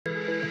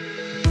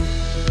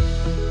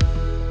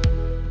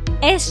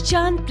S.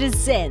 Chand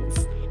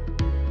presents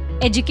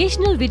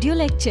educational video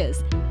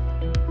lectures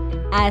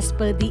as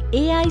per the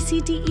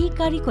AICTE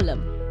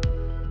curriculum.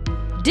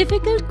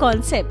 Difficult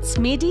concepts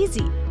made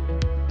easy.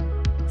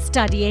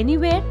 Study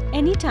anywhere,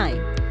 anytime.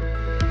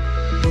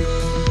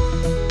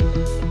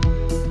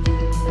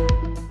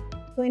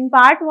 So in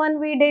part 1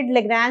 we did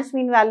Lagrange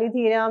mean value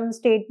theorem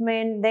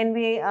statement, then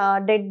we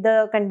did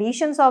the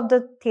conditions of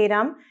the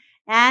theorem,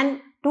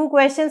 and two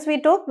questions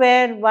we took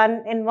where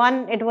in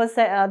one it was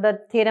the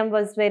theorem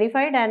was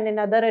verified and in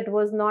other it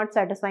was not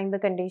satisfying the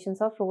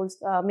conditions of Rolle's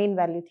mean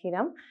value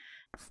theorem.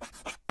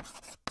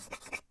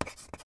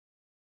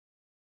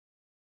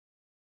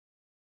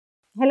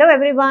 Hello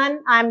everyone,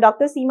 I am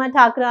Dr. Seema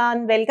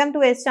Thakran. Welcome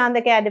to S. Chand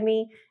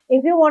Academy.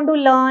 If you want to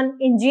learn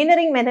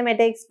engineering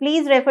mathematics,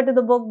 please refer to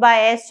the book by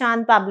S.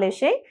 Chand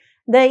Publishing.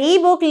 The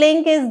ebook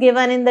link is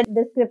given in the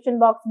description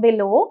box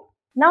below.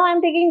 Now I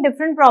am taking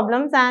different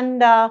problems,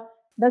 and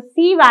the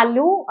C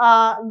value,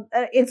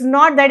 it's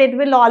not that it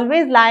will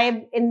always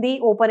lie in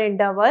the open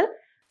interval.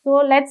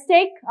 So let's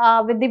take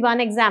with the one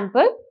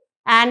example,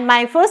 and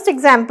my first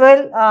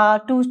example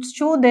to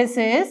show this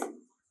is,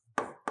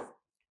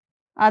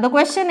 the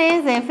question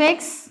is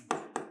fx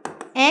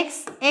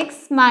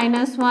x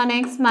minus 1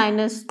 x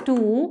minus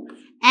 2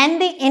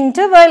 and the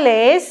interval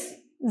is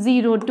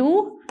 0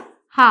 to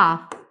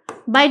half.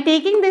 By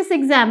taking this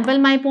example,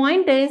 my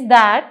point is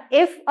that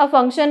if a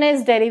function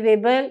is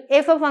derivable,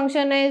 if a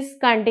function is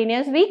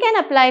continuous, we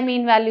can apply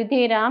mean value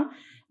theorem,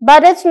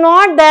 but it's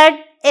not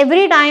that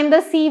every time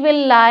the C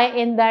will lie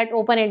in that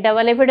open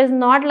interval. If it is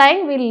not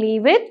lying, we'll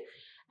leave it,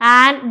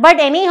 but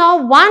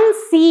anyhow one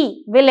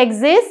C will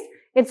exist.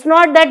 It's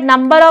not that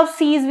number of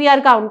C's we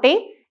are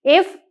counting.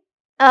 If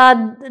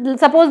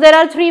suppose there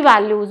are three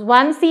values,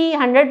 one C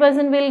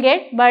 100% will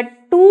get, but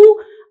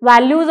two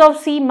values of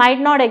C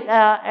might not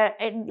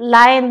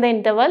lie in the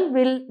interval,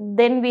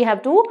 then we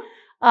have to,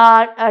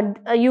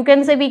 you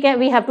can say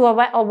we have to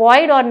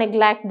avoid or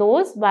neglect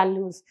those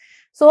values.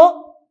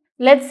 So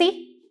let's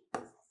see.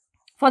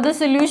 For the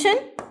solution,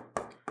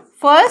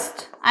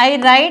 first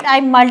I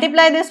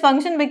multiply this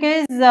function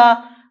because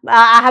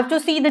I have to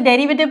see the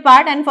derivative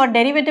part, and for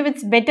derivative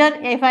it's better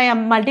if I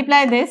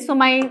multiply this. So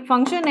my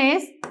function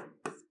is,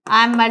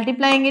 I am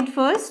multiplying it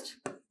first.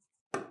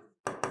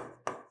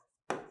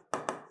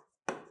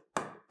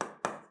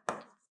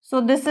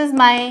 So this is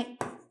my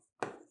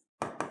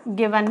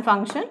given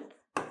function.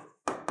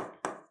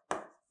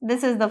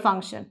 This is the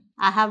function.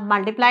 I have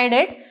multiplied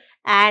it,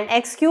 and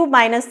x cube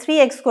minus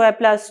 3x square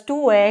plus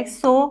 2x.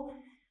 So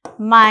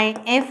my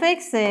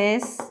fx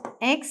is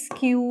x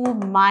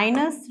cube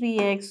minus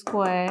 3x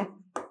square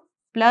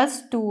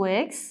plus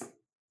 2x.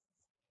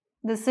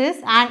 This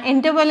is, and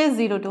interval is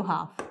 0 to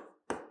half.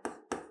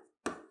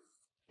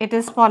 It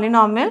is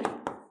polynomial.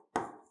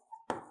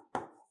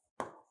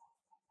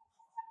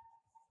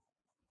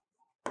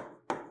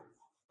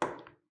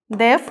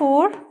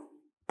 Therefore,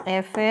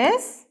 f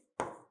is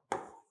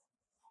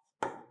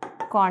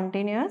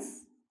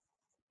continuous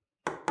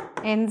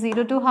in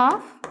 0 to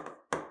half,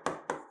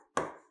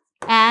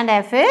 and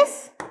f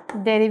is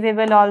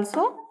derivable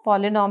also,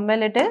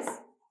 polynomial it is.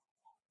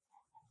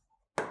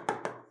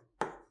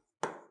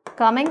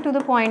 Coming to the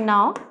point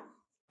now.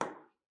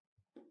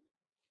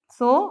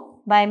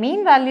 So, by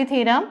mean value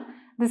theorem,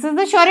 this is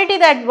the surety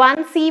that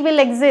one C will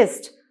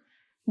exist.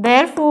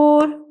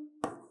 Therefore,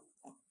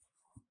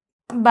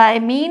 by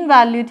mean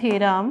value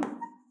theorem,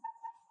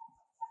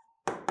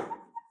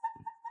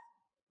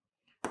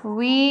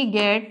 we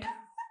get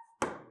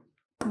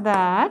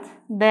that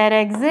there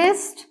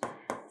exists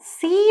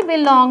C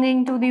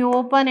belonging to the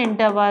open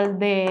interval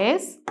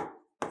this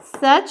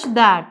such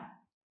that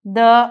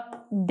the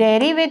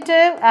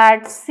derivative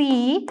at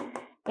C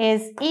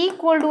is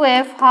equal to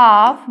f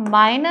half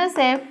minus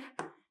f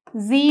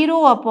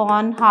 0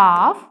 upon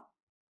half.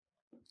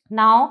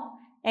 Now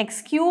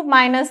x cube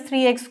minus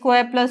 3x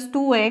square plus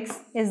 2x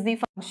is the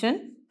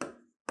function.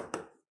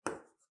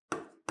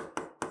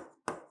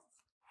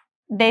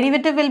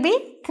 Derivative will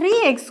be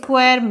 3x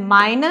square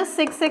minus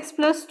 6x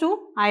plus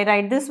 2. I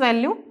write this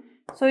value.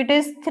 So it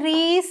is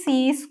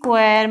 3c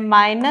square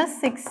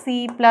minus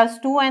 6c plus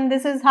 2, and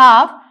this is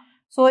half.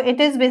 So it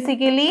is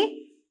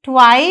basically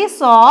twice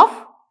of,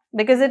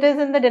 because it is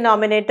in the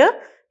denominator,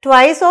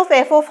 twice of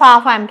f of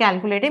half I am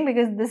calculating,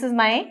 because this is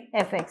my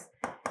fx.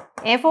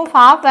 F of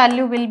half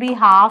value will be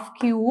half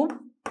cube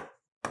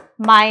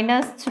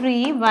minus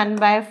 3, 1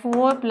 by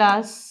 4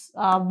 plus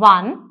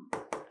 1.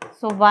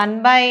 So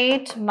 1 by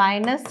 8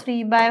 minus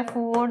 3 by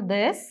 4,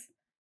 this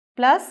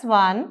plus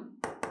 1,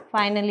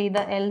 finally the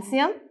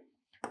LCM.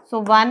 So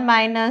 1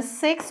 minus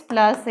 6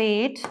 plus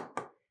 8,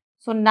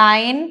 so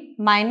 9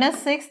 minus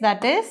 6,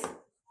 that is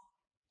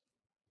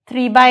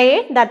 3 by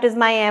 8, that is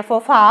my f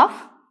of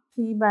half,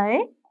 3 by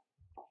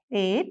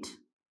 8.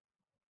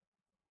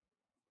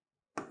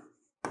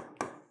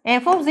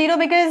 F of 0,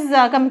 because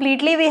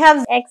completely we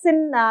have x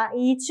in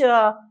each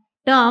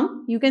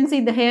term. You can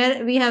see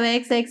here we have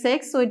x,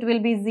 so it will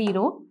be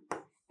 0,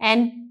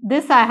 and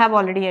this I have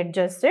already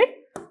adjusted.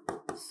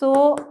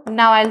 So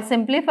now I'll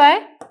simplify.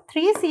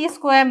 3c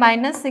square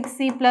minus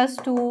 6c plus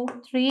 2,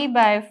 3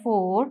 by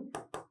 4,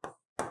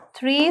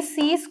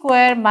 3c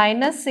square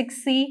minus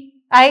 6c.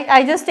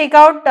 I just take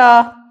out,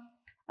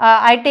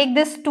 I take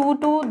this 2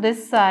 to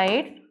this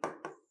side.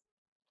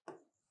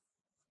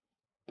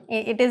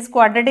 It is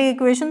quadratic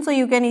equation, so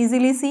you can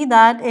easily see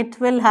that it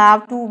will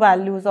have two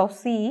values of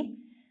c.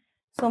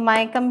 So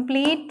my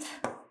complete,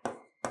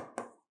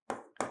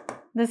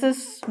 this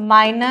is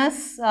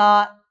minus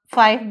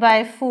 5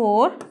 by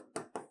 4.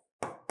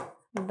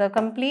 The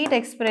complete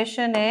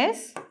expression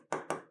is,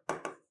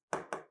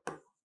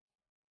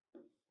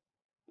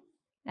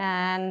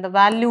 and the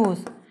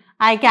values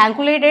I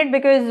calculated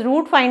because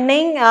root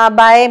finding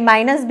by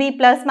minus b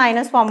plus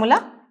minus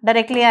formula,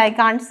 directly I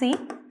can't see.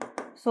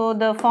 So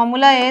the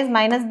formula is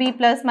minus b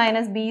plus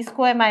minus b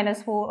square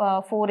minus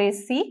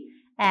 4ac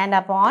and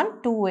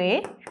upon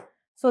 2a.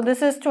 So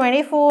this is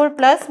 24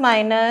 plus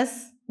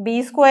minus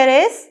b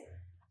square is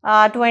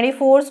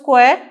 24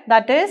 square,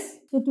 that is,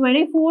 so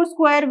 24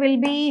 square will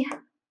be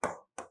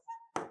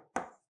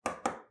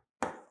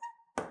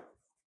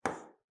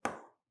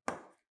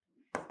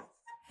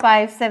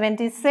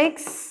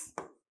 576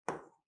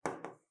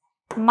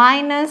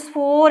 minus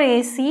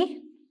 4ac,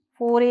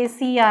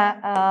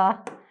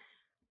 4ac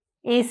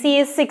AC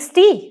is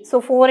 60, so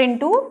 4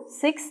 into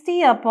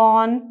 60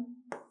 upon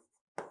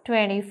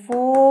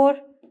 24.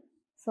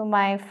 So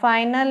my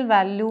final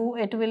value,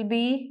 it will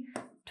be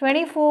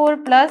 24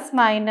 plus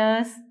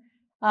minus,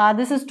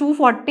 this is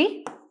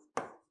 240,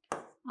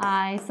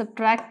 I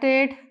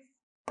subtracted,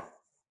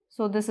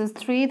 so this is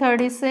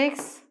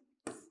 336.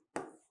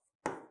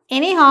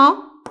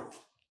 Anyhow,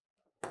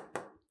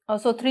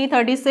 so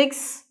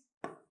 336.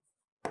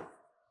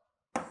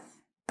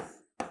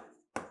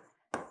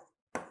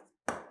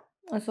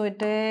 So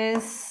it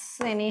is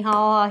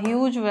anyhow a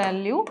huge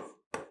value.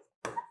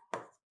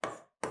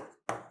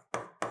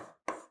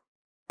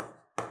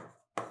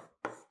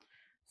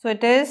 So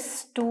it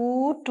is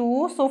 2,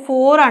 2, so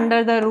 4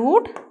 under the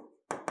root,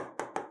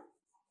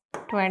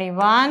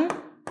 21,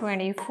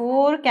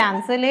 24,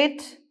 cancel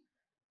it.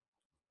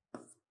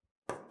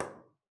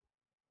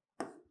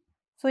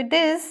 So it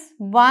is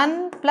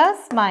 1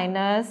 plus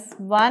minus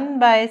 1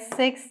 by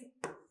 6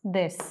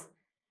 this.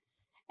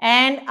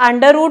 And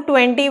under root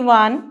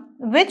 21,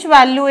 which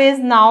value is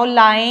now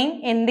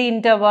lying in the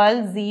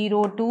interval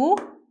 0 to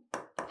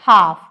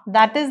half?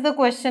 That is the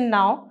question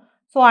now.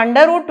 So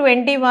under root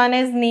 21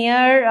 is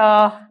near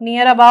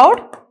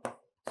about.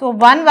 So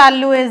one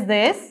value is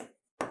this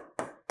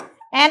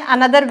and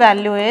another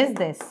value is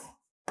this.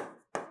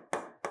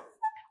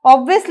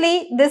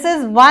 Obviously this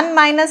is 1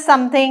 minus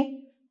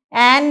something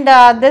and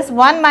this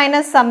 1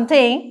 minus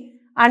something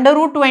under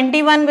root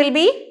 21 will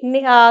be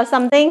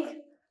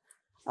something,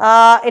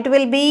 it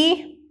will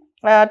be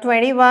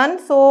 21,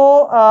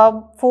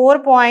 so 4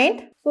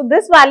 point. So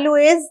this value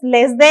is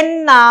less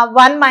than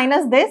 1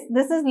 minus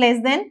this is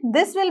less than,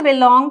 this will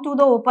belong to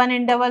the open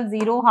interval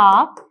 0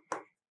 half.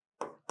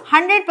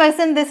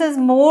 100% this is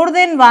more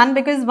than 1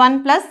 because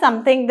 1 plus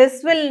something,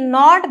 this will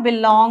not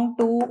belong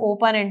to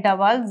open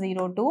interval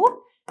 0 to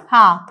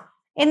half.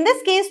 In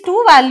this case,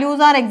 two values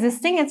are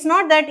existing. It's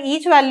not that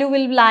each value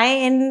will lie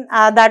in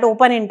that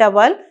open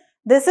interval.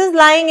 This is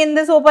lying in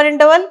this open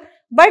interval.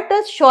 But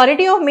the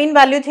surety of mean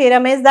value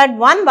theorem is that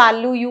one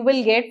value you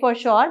will get for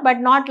sure, but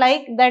not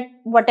like that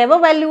whatever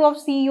value of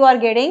C you are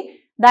getting,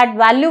 that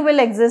value will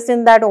exist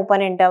in that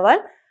open interval.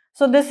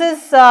 So this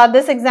is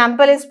this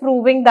example is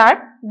proving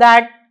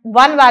that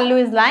one value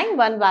is lying,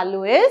 one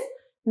value is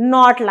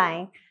not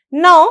lying.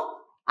 Now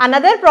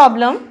another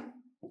problem.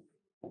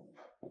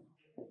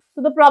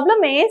 So the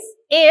problem is,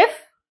 if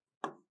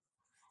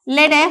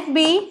let f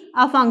be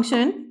a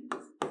function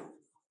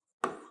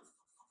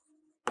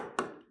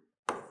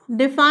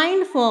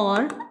defined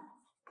for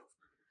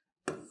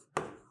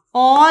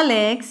all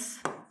x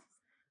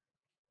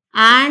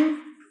and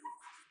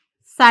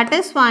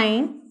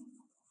satisfying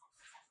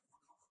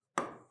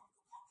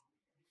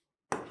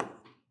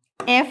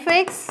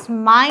fx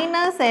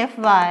minus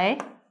fy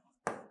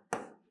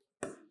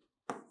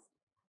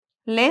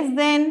less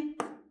than.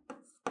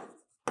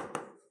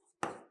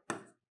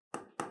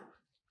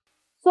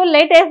 So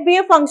let f be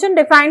a function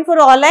defined for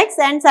all x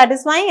and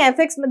satisfying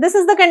fx. This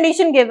is the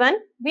condition given.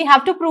 We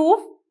have to prove.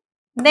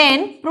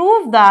 Then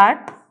prove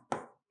that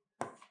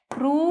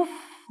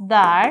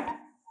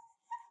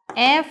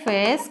f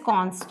is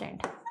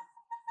constant.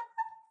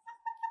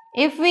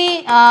 If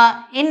we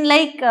in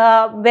like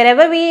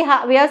wherever we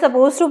are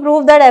supposed to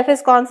prove that f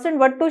is constant,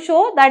 what to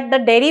show? That the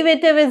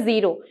derivative is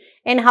 0.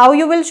 And how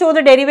you will show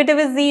the derivative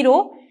is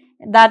 0?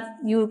 That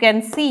you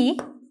can see.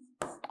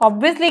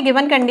 Obviously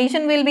given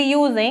condition we will be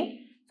using.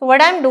 So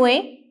what I am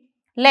doing?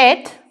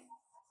 Let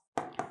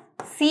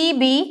C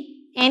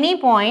be any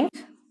point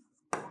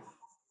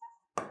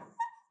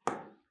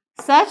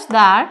such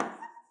that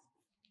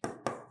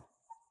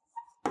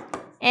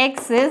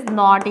x is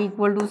not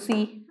equal to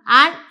C,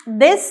 and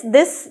this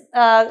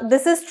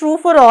is true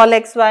for all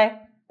xy.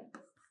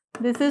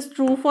 This is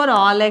true for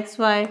all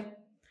xy.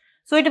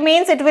 So it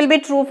means it will be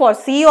true for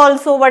C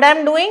also. What I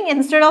am doing,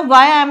 instead of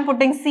y I am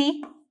putting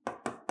C.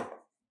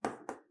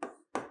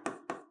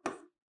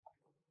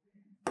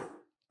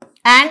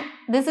 and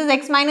this is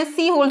x minus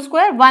c whole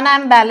square. 1 I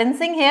am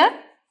balancing here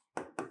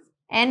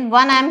and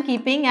 1 I am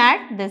keeping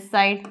at this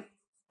side,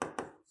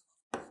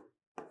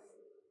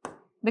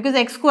 because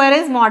x square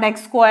is mod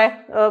x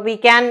square. We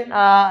can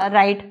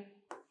write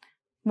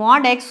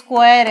mod x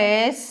square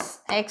is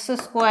x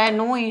square,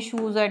 no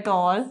issues at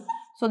all.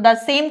 So the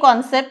same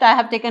concept, I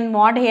have taken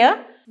mod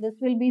here. This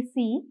will be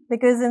c,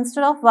 because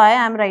instead of y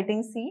I am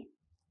writing c.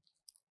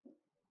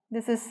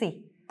 This is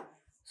c.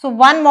 So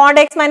 1 mod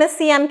x minus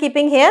c I am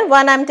keeping here,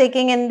 1 I am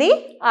taking in the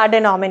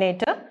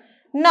denominator.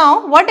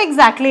 Now what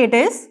exactly it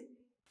is?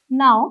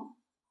 Now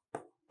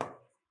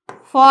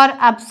for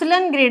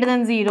epsilon greater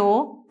than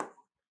 0,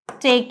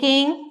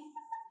 taking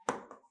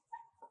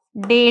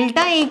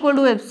delta equal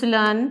to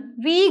epsilon,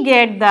 we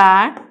get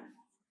that,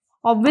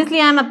 obviously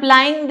I am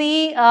applying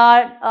the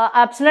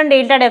epsilon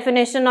delta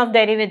definition of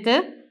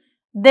derivative.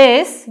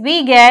 This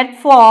we get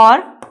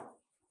for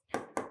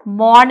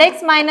mod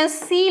x minus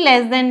c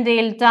less than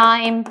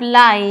delta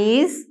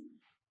implies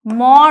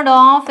mod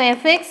of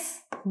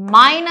fx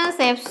minus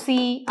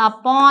fc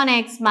upon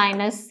x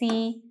minus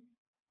c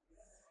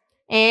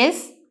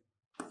is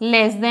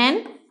less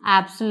than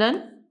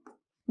epsilon.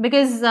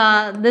 Because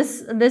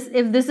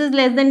if this is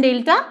less than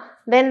delta,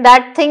 then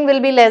that thing will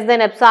be less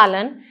than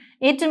epsilon.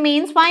 It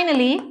means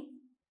finally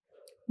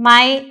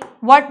my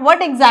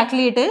what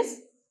exactly it is?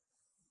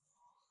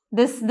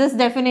 This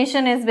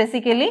definition is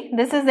basically,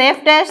 this is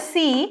f dash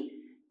c.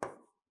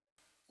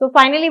 So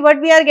finally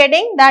what we are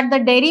getting, that the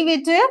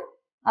derivative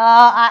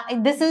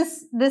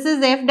this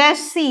is f dash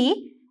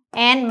c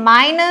and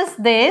minus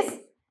this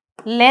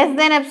less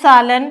than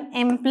epsilon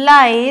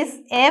implies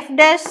f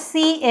dash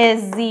c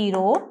is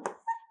 0.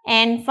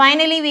 And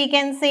finally, we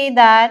can say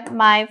that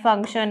my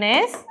function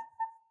is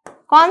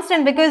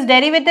constant, because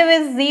derivative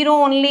is 0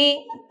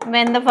 only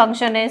when the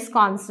function is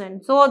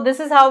constant. So this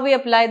is how we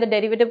apply the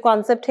derivative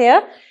concept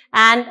here,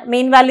 and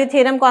mean value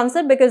theorem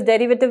concept, because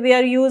derivative we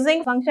are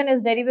using, function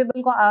is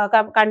derivable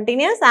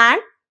continuous,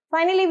 and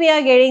finally we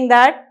are getting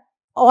that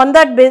on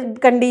that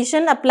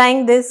condition,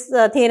 applying this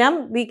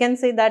theorem, we can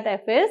say that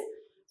f is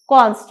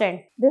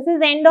constant. This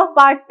is end of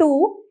part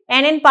 2.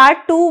 And in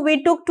part 2,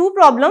 we took 2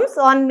 problems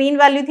on mean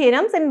value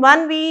theorems. In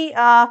one, we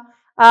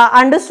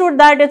understood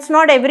that it's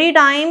not every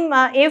time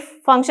if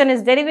function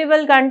is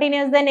derivable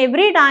continuous, then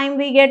every time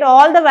we get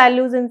all the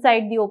values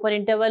inside the open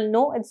interval.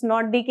 No, it's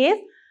not the case.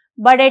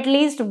 But at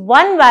least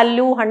one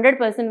value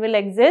 100% will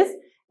exist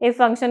if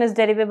function is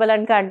derivable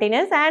and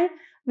continuous. And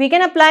we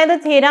can apply the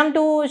theorem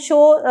to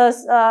show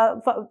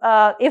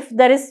if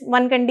there is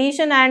one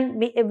condition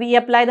and we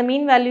apply the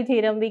mean value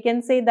theorem, we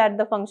can say that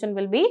the function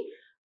will be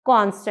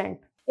constant.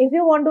 If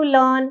you want to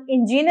learn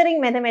engineering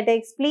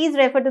mathematics, please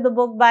refer to the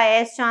book by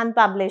S. Chand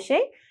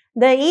Publishing.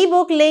 The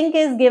ebook link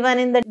is given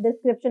in the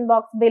description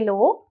box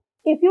below.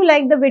 If you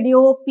like the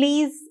video,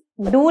 please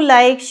do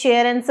like,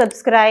 share and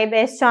subscribe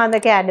S. Chand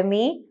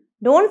Academy.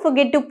 Don't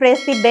forget to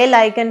press the bell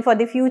icon for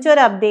the future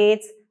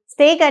updates.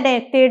 Stay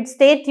connected,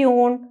 stay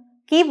tuned,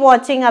 keep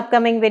watching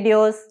upcoming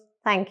videos.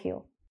 Thank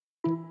you.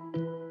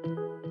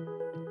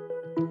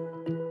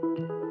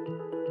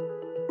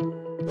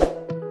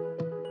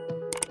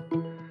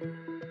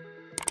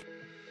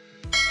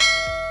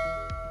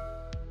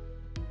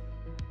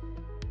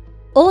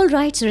 All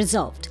rights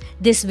reserved.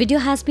 This video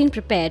has been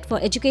prepared for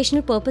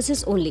educational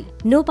purposes only.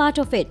 No part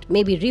of it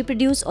may be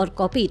reproduced or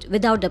copied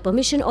without the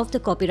permission of the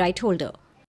copyright holder.